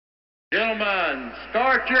Gentlemen,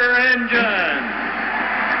 start your engine.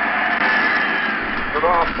 Good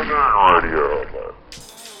afternoon, Radio Hotler.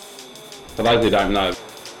 For those who don't know,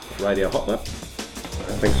 Radio Hotler.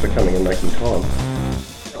 Thanks for coming and making time.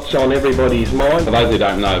 It's on everybody's mind. For those who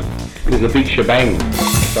don't know, there's a big shebang.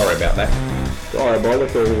 Sorry about that.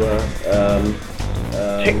 Diabolical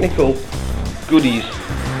technical goodies.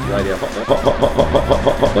 Radio Hotler.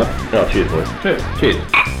 Oh, cheers, boys. Cheers.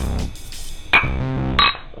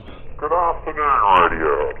 Good afternoon,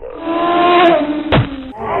 Radio Hotler.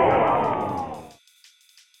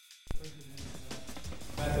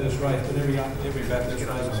 Bathurst race, but every Bathurst race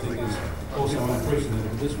I think is also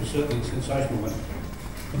unprecedented. This was certainly a sensational one.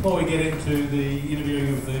 Before we get into the interviewing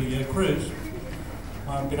of the crews,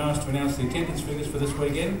 I've been asked to announce the attendance figures for this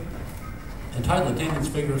weekend. A total attendance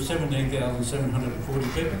figure of 17,740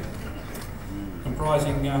 people,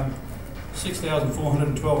 comprising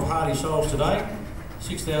 6,412 hearty souls today,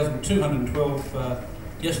 6,212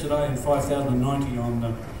 yesterday and 5,090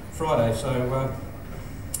 on Friday. So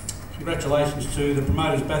congratulations to the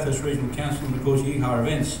promoters, Bathurst Regional Council and of course Yeehaw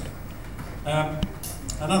Events.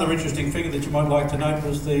 Another interesting figure that you might like to note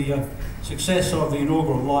was the success of the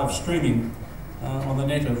inaugural live streaming on the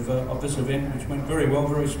net of this event, which went very well,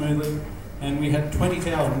 very smoothly, and we had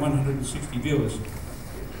 20,160 viewers.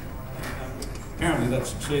 Apparently that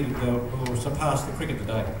succeeded or surpassed the cricket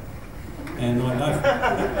today. And I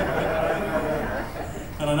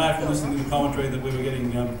know from listening to the commentary that we were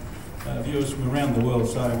getting viewers from around the world.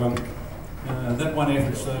 So that one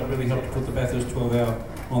effort's really helped to put the Bathurst 12-hour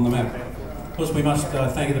on the map. Of course, we must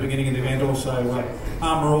thank at the beginning of the event also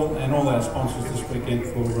Armour All and all our sponsors this weekend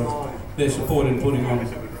for their support in putting on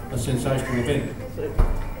a sensational event.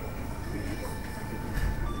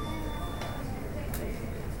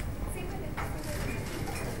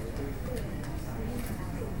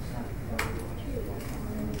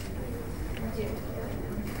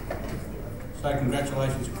 So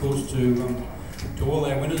congratulations, of course, to all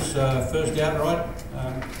our winners. First outright,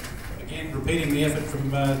 again repeating the effort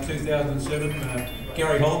from 2007,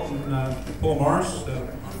 Gary Holt and Paul Morris,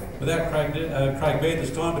 without Craig Baird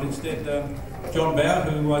this time, but instead John Bow,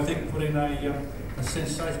 who I think put in a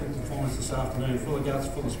sensational performance this afternoon, full of guts,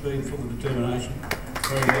 full of speed, full of determination.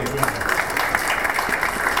 Very well driven.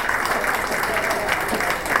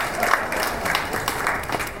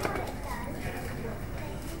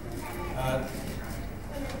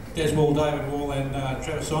 Des Wall, David Wall and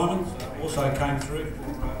Trevor Simons also came through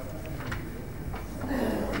for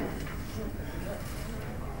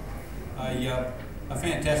a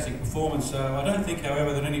fantastic performance. I don't think,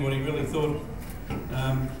 however, that anybody really thought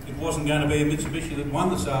it wasn't going to be a Mitsubishi that won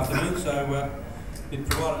this afternoon, so it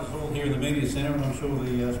provided us all here in the media centre, and I'm sure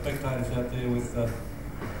the spectators out there with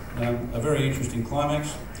a very interesting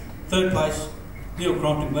climax. Third place, Neil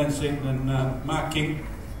Crompton, Glenn Seaton and Mark King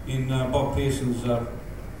in Bob Pearson's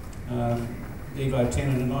Evo 10,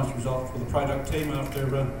 and a nice result for the product team after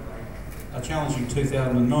a challenging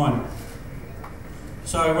 2009.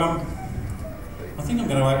 So I think I'm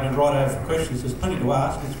going to open it right over for questions. There's plenty to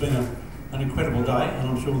ask. It's been an incredible day, and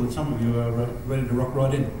I'm sure that some of you are ready to rock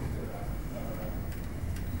right in.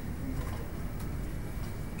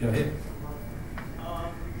 Go ahead.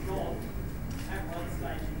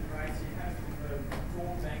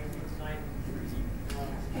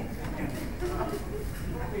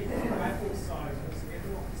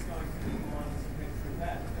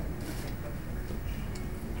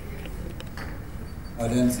 I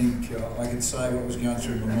don't think I could say what was going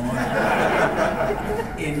through my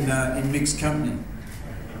mind in mixed company,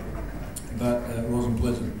 but it wasn't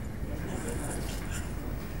pleasant.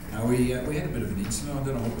 We had a bit of an incident. I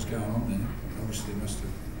don't know what was going on there. Obviously, must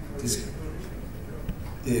have.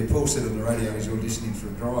 Yeah, Paul said on the radio he's auditioning for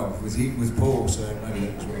a drive with Paul, so maybe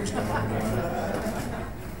that was what was going on.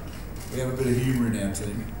 We have a bit of humour in our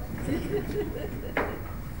team.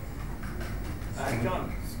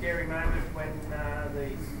 John, scary moment when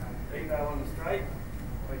the Evo on the straight,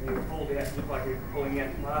 when you were pulled out, looked like you were pulling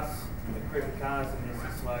out past the group of cars and there's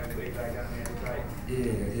a slow Evo going down the straight.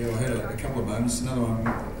 Yeah, I had a couple of moments. Another one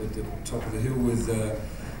at the top of the hill with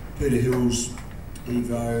Peter Hill's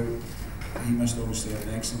Evo. He must obviously have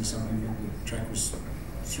an accident or something. The track was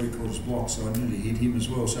 3/4 blocked, so I nearly hit him as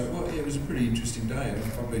well. So it was a pretty interesting day.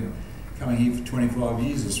 I've been coming here for 25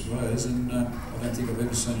 years, I suppose, and I don't think I've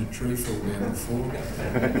ever seen a tree fall down before.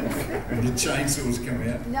 And the chainsaws come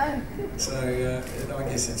out. No. So I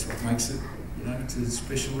guess that's what makes it, it's a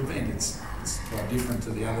special event. It's quite different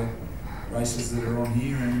to the other races that are on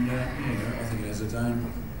here, and I think it has its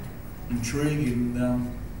own intrigue and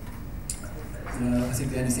I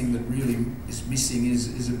think the only thing that really is missing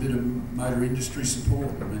is a bit of motor industry support.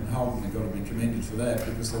 I mean, Holden have got to be commended for that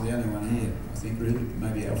because they're the only one here, I think, really,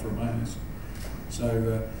 maybe Alfa Romeos.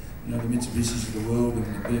 So, the Mitsubishis of the world and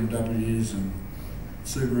the BMWs and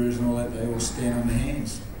Subarus and all that, they all stand on their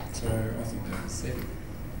hands. So I think that's said.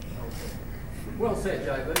 Well said,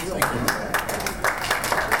 JB. Thank you.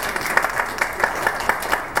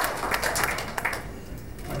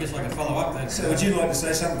 I guess I can follow up that. So would you like to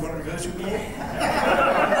say something controversial? Yeah.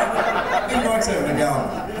 He likes having a go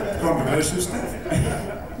on controversial stuff.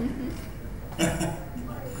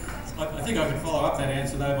 I think I could follow up that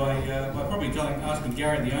answer though by probably asking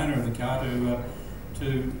Gary, the owner of the car,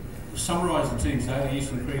 to summarise the team's day, the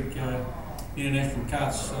Eastern Creek International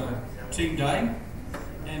Karts team day,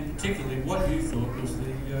 and particularly what you thought was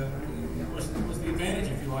the advantage,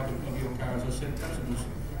 if you like, of your car. As I said, perhaps it was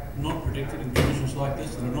not predicted in conditions like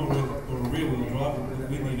this that are not real, or a rear-wheel drive would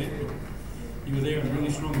win the event, but you were there and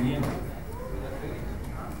really strong in the end.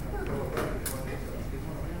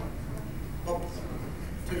 What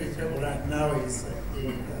too many people don't know is that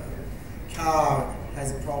the car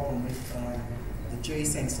has a problem with the G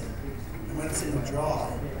sensor, and when it's in the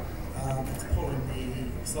drive, it's pulling the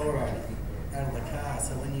accelerator out of the car.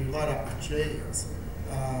 So when you load up the G's,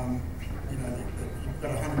 you've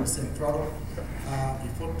got 100% throttle.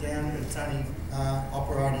 Your foot down, it's only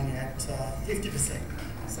operating at 50%.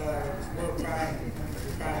 So we're praying for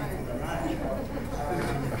the rain.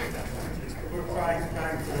 We're praying for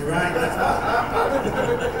the rain. That's right.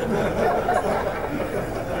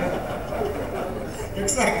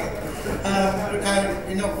 Exactly.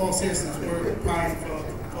 In all seriousness, we're praying for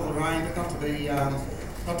the rain, but not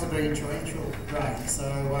to be torrential rain. So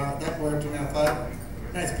that worked in our favour.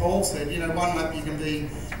 As Paul said, one lap you can be,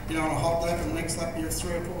 on a hot lap, and the next lap you're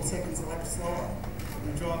 3 or 4 seconds a lap slower.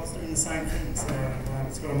 And the driver's doing the same thing, so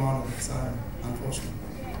it's got a mind of its own, unfortunately.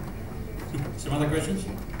 Some other questions?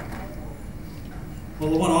 Well,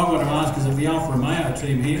 the one I want to ask is of the Alfa Romeo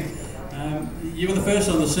team here. You were the first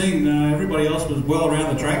on the scene. Everybody else was well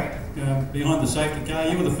around the track, behind the safety car.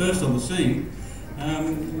 You were the first on the scene.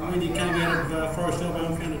 When you came out of Forest Elbow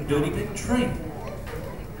and found a dirty big tree.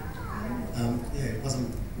 It wasn't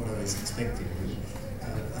what I was expecting.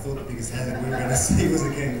 I thought the biggest hazard we were going to see was a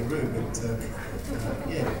kangaroo, but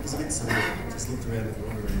it was a bit surreal. Just looked around the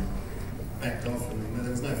corner and backed off, and there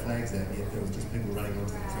was no flags out yet. There was just people running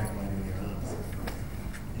onto the track waving their arms.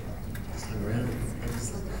 Just hung around. It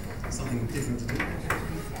was something different to do.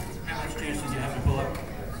 How much chance did you have to pull up?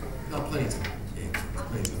 Oh, plenty of time. Yeah,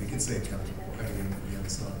 plenty of time. You could see it coming in from the other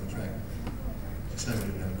side of the track. Just shame we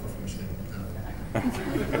didn't have a coffee machine in the car.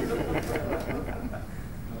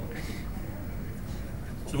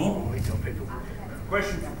 Some more?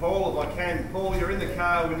 Question for Paul, if I can. Paul, you're in the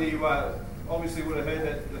car when you obviously would have heard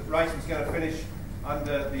that the race was going to finish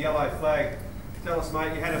under the yellow flag. Tell us,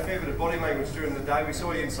 mate, you had a fair bit of body language during the day. We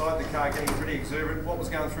saw you inside the car getting pretty exuberant. What was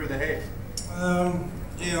going through the head? I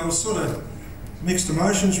was sort of mixed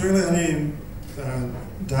emotions, really. I knew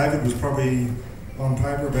David was probably on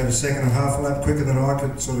paper about a second and a half a lap quicker than I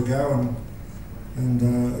could sort of go, and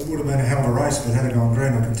it would have been a hell of a race if it had gone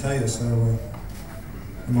green, I can tell you. So there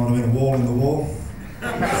might have been a wall in the wall.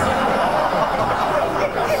 But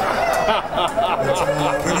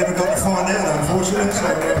we never got to find out, unfortunately. So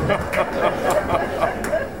it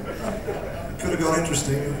could have got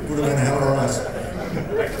interesting. It would have been a hell of a race.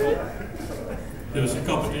 There was some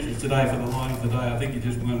competitions today for the line of the day. I think you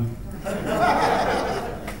just won.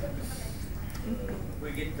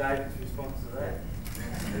 We get David's response to that.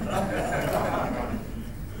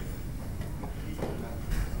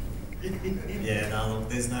 Yeah, no, look,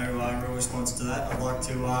 there's no real response to that. I'd like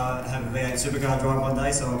to have a V8 supercar drive one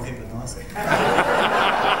day, so I'll keep it nice. Look,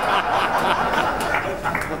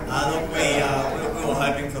 we were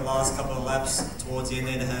hoping for the last couple of laps towards the end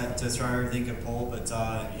there to throw everything at Paul, but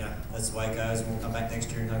that's the way it goes. We'll come back next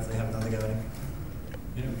year and hopefully have another go at him.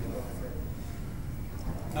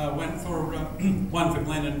 Went for one for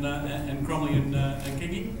Glenn and Cromley and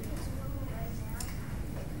Kiki.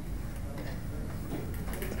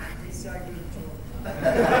 I'm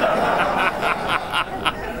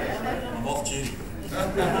off duty.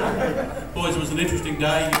 Boys, it was an interesting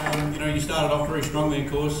day. You started off very strongly,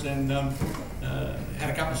 of course, and had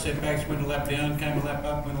a couple of setbacks, went a lap down, came a lap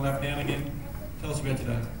up, went a lap down again. Tell us about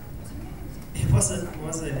today. It was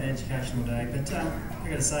an educational day, but I've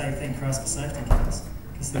got to say thank Christ for safety cars,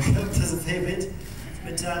 because they helped us a fair bit.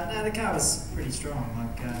 But no, the car was pretty strong.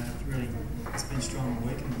 It's been strong all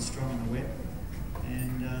week and it's strong in the wet.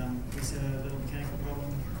 And we just had a little mechanical problem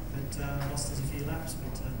that lost us a few laps,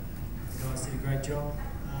 but the guys did a great job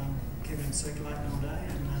keeping it circulating all day,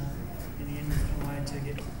 and in the end we've come away to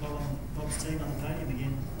get Bob's team on the podium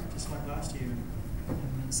again, just like last year,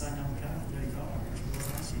 and the same number car, 35, which was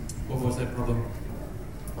last year. What was that problem?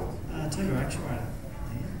 Turbo actuator.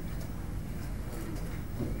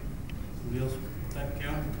 Somebody else? Take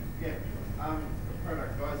account? Yeah.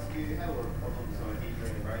 Alright guys, you had a lot of problems here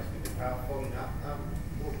during the race with the car fogging up.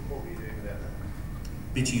 What were you doing about that?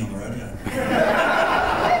 Bitching on the rodeo.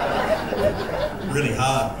 Really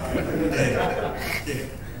hard. Yeah.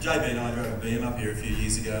 JB and I drove a BM up here a few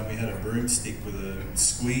years ago and we had a broomstick with a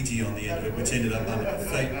squeegee on the end of it which ended up under the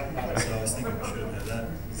feet. So I was thinking we should have had that.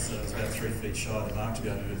 So it was about 3 feet shy of the mark to be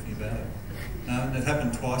able to do anything about it. It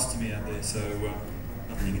happened twice to me out there, so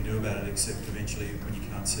nothing you can do about it except eventually when you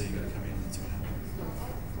can't see, you've got to come in. That's what happens.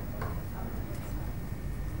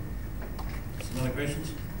 Some other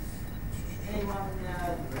questions? Anyone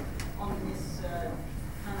on this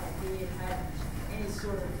panel here had any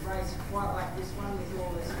sort of race quite like this one with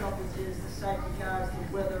all the stoppages, the safety cars, the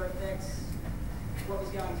weather effects? What was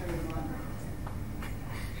going through your mind?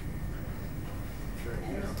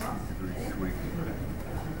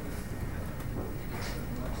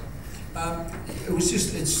 It was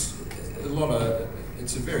just, it's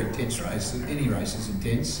a very intense race. Any race is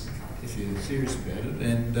intense if you're serious about it,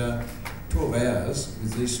 and 12 hours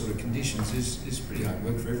with these sort of conditions is pretty hard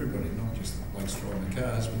work for everybody, not just the blokes driving the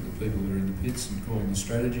cars, but the people that are in the pits and calling the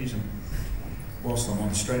strategies. And whilst I'm on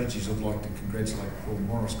the strategies, I'd like to congratulate Paul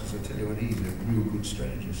Morris, because I tell you what, he's a real good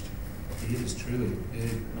strategist. He is, truly.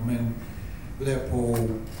 Yeah. I mean, without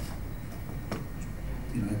Paul,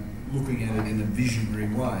 looking at it in a visionary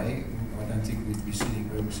way, I don't think we'd be sitting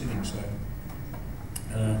where we're sitting. So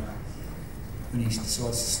when he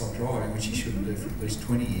decides to stop driving, which he shouldn't do for at least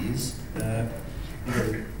 20 years, you've got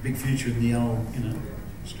a big future in the old,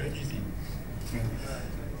 strategy thing.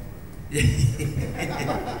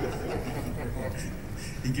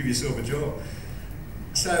 You give yourself a job.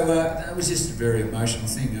 So that was just a very emotional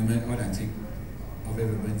thing. I mean, I don't think I've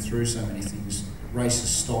ever been through so many things. Races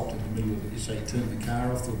stopped in the middle of it. So you turn the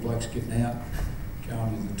car off, the bloke's getting out,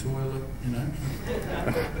 going to the toilet,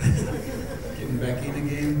 getting back in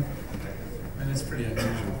again. And it's pretty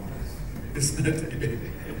unusual, isn't it?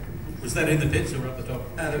 Was that in the pits or up the top?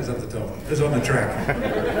 No, that was up the top. It was on the track.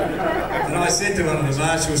 And I said to one of the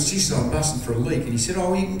marshals, geez, I'm busting for a leak. And he said,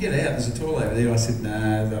 oh, you can get out, there's a toilet over there. I said,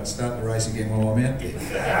 no, they'll start the race again while I'm out there.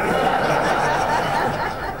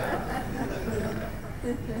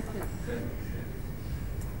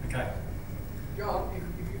 Okay. John,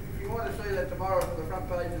 if you want to see that tomorrow from the front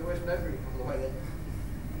page of the Western Advocate on the way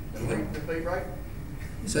there, the beat break.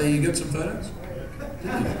 So you got some photos?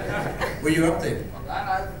 Were you up there?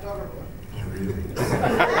 No, photographer. Oh, really?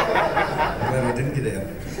 Glad I didn't get out.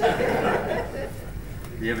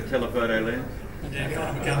 Do you have a telephoto lens? Yeah,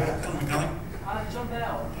 Conor McCullum. John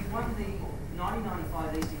Bowell, you won the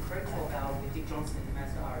 1995 Eastern Creek 12 Hour with Dick Johnson in the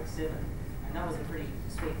Mazda RX-7, and that was a pretty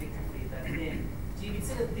sweet victory for you back then. Do you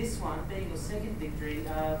consider this one, being your second victory,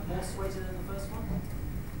 more sweeter than the first one?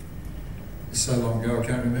 So long ago, I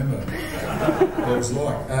can't remember what it was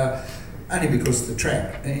like. Only because the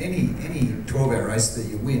track, any 12-hour race that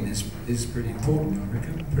you win is pretty important, I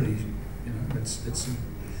reckon. Pretty,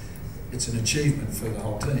 it's an achievement for the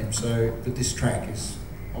whole team. So, but this track is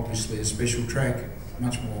obviously a special track,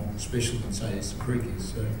 much more special than say Eastern Creek is.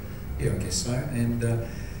 So, yeah, I guess so. And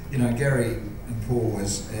Gary and Paul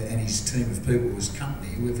and his team of people as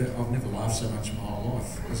company, I've never laughed so much in my whole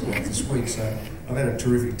life as I have this week. So I've had a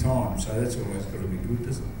terrific time. So that's always got to be good,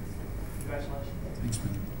 doesn't it? Congratulations. Thanks,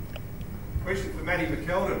 mate. Question for Matty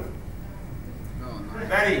McKeldin. Oh, no.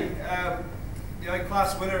 Matty,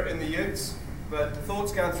 class winner in the Utes, but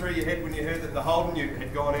thoughts going through your head when you heard that the Holden Ute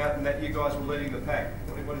had gone out and that you guys were leading the pack?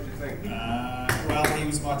 What did you think? Well, he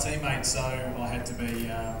was my teammate, so I had to be,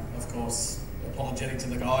 of course, apologetic to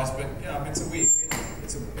the guys. But it's a weird feeling.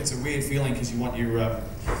 It's a weird feeling because you want you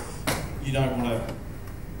don't want to.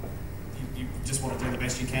 You just want to do the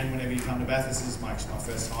best you can whenever you come to Bathurst. This is my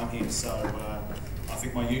first time here, so I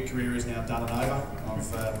think my Ute career is now done and over.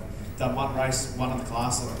 I've done one race, one in the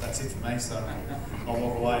class, and that's it for me. So I'll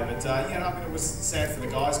walk away. But it was sad for the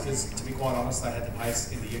guys because, to be quite honest, they had the pace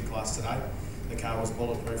in the Ute class today. The car was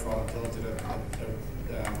bulletproof right until it did a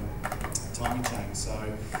timing change. So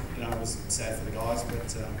it was sad for the guys, but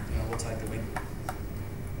we'll take the win.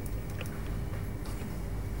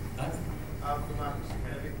 For Marcus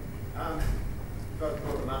Kennedy, you guys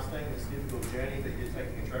brought the Mustang, this difficult journey that you're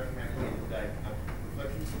taking a trophy map at the end of the day.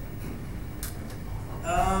 Reflections?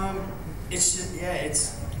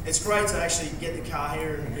 It's great to actually get the car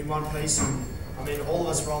here in one piece, and I mean all of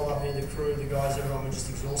us rolled up here, the crew, the guys, everyone were just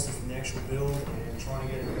exhausted from the actual build and trying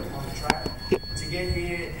to get it on the track. to get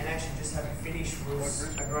here and actually just have a finish was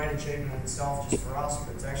a great achievement in itself, just for us.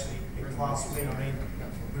 But to actually get a class win, I mean,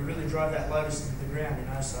 we really drove that Lotus into the ground, you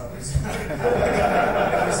know. So it was, it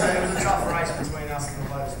was a tough race between us and the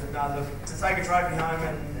Lotus. But no, look, to take a trophy home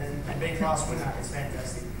and be class winner, it's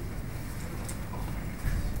fantastic.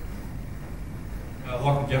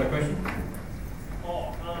 Lachlan, do you have a question?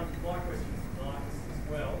 My question is tonight as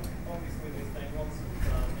well. Obviously, there's been lots of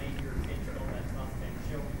media attention on that Mustang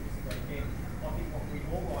Shelby this weekend. I think what we'd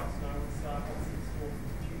all like to know is what's in store for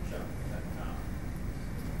the future of that car.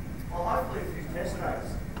 Well, hopefully a few test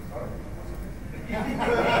races.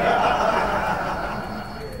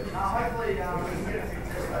 Hopefully we can get a few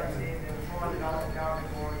test races in and try and develop the car a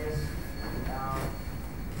bit more, I guess.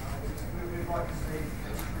 We'd like to see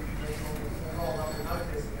roll up with no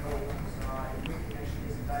testing at all. So if we can actually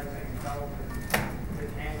get some data being developed and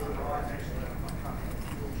handle the right, actually,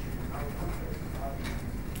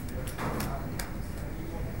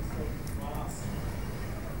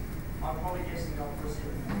 I'm probably guessing I'll put in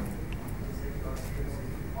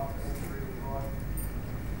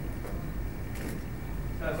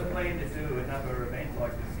So is the plan to do another event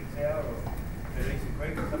like the 6 hour or at Easter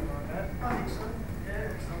Creek or something like that? I think so.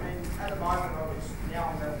 Yeah, I mean, at the moment, now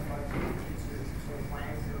I'm about to go to sort of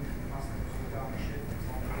plans and Mustang sort of go on the ship and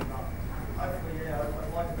so on. But hopefully, yeah,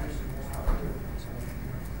 I'd like to do some more stuff too.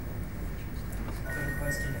 I've got a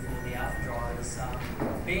question for the Alpha drivers.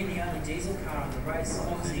 Being the only diesel car in the race,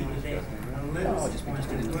 obviously with there a little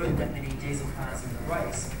disappointed there weren't that many diesel cars in the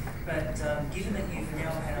race. But given that you've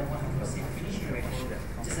now had a 100% finishing record,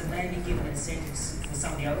 does it maybe give an incentive for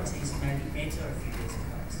some of the other teams to maybe enter a few diesel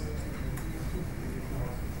cars?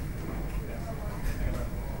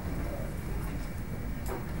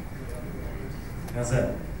 How's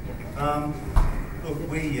that? Look,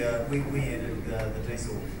 we entered the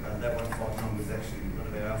diesel, that 159 was actually one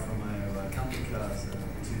of our Alfa Romeo company cars in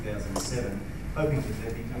 2007, hoping that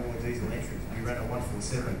there'd be more diesel entries. We ran a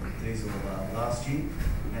 147 diesel last year,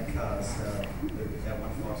 and that car's, that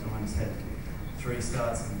 159 has had 3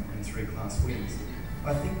 starts and 3 class wins.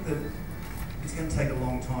 I think that it's going to take a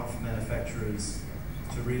long time for manufacturers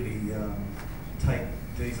to really take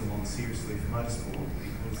diesel on seriously for motorsport,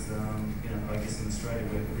 because I guess in Australia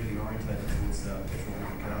we're really orientated towards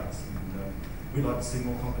petrol-driven cars, and we'd like to see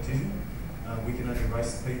more competition. We can only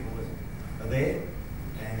race the people that are there,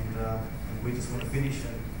 and we just want to finish,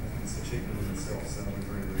 and I think it's an achievement in itself, so we're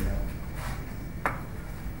very, very happy.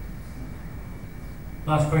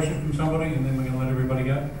 Last question from somebody, and then we're going to let everybody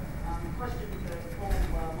go. Question for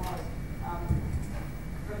Paul Myers.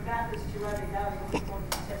 From Bathurst to Abu Dhabi, what point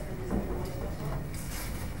you tested is in the West Coast?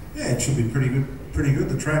 Yeah, it should be pretty good.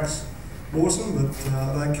 The track's awesome, but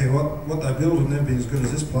I don't care what they build, it'll never be as good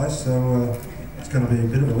as this place, so it's going to be a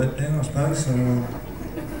bit of a letdown, I suppose. So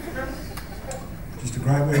just a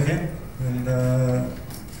great weekend, and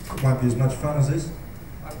it won't be as much fun as this.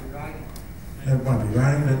 It won't be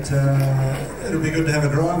raining, but it'll be good to have a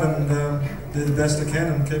drive and do the best I can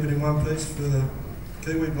and keep it in one piece for the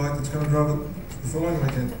Kiwi bloke that's going to drive it the following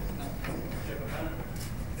weekend.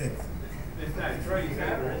 Yeah. There's no trees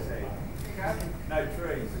over, is there? No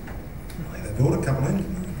trees. I think they built a couple in,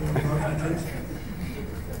 didn't they?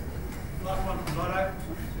 Last one from Lotto.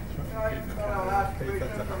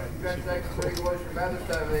 Congratulations to the boys from Bathurst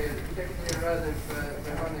over there. Second year in a row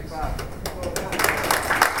they've won their class.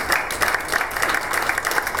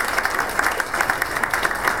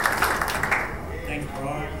 Thanks,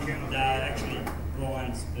 Brian. And actually,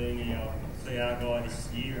 Brian's been our PR guy this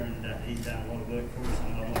year, and he's done a lot of work for us,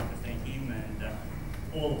 and I'd like to thank him and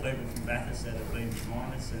all the people from Bathurst that have been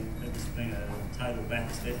behind us, and it's been a total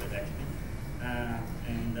Bathurst effort actually. I'd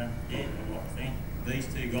like to thank these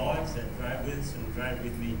 2 guys that drove with us and drove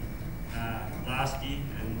with me last year,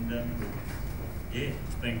 and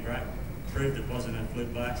it's been great. Proved it wasn't a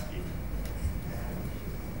fluke last year.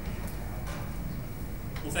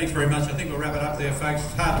 Well, thanks very much. I think we'll wrap it up there, folks.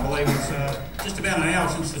 It's hard to believe it's just about an hour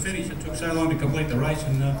since the finish. It took so long to complete the race,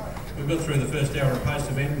 and we've got through the first hour of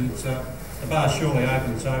post-event, and it's the bar's surely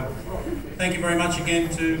open. So thank you very much again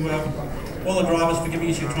to all the drivers for giving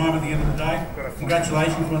us your time at the end of the day.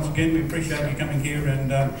 Congratulations once again. We appreciate you coming here, and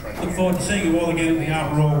look forward to seeing you all again at the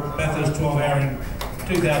Arbour All Bathurst 12 Hour in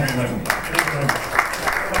 2011. Thank you very much.